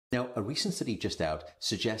Now, a recent study just out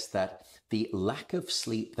suggests that the lack of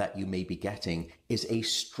sleep that you may be getting is a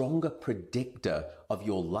stronger predictor of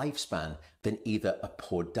your lifespan than either a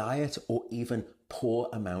poor diet or even poor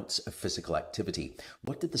amounts of physical activity.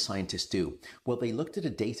 What did the scientists do? Well, they looked at a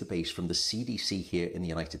database from the CDC here in the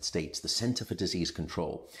United States, the Center for Disease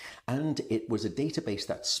Control, and it was a database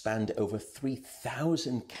that spanned over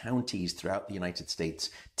 3,000 counties throughout the United States,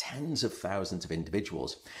 tens of thousands of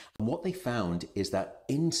individuals. And what they found is that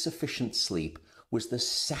insufficient sleep was the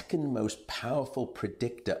second most powerful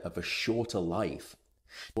predictor of a shorter life.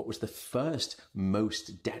 What was the first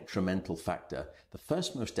most detrimental factor? The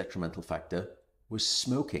first most detrimental factor was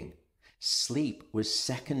smoking. Sleep was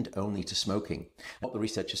second only to smoking. What the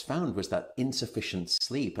researchers found was that insufficient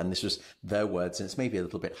sleep, and this was their words, and it's maybe a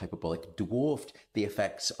little bit hyperbolic, dwarfed the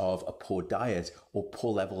effects of a poor diet or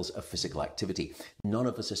poor levels of physical activity. None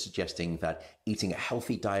of us are suggesting that eating a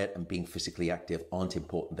healthy diet and being physically active aren't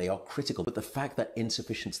important. They are critical. But the fact that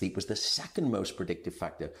insufficient sleep was the second most predictive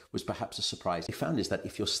factor was perhaps a surprise. They found is that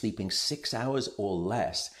if you're sleeping 6 hours or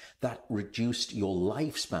less, that reduced your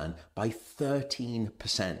lifespan by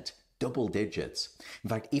 13%. Double digits. In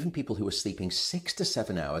fact, even people who were sleeping 6 to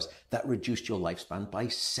 7 hours, that reduced your lifespan by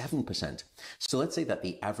 7%. So let's say that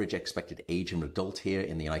the average expected age of an adult here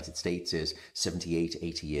in the United States is 78,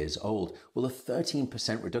 80 years old. Well, a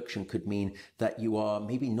 13% reduction could mean that you are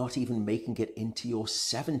maybe not even making it into your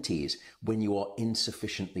 70s when you are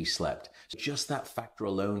insufficiently slept. Just that factor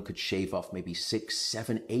alone could shave off maybe 6,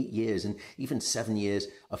 7, 8 years and even 7 years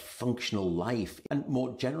of functional life. And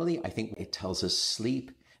more generally, I think it tells us sleep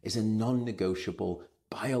is a non-negotiable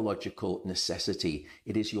biological necessity.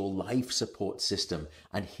 It is your life support system.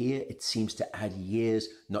 And here it seems to add years,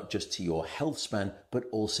 not just to your health span, but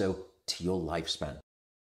also to your lifespan.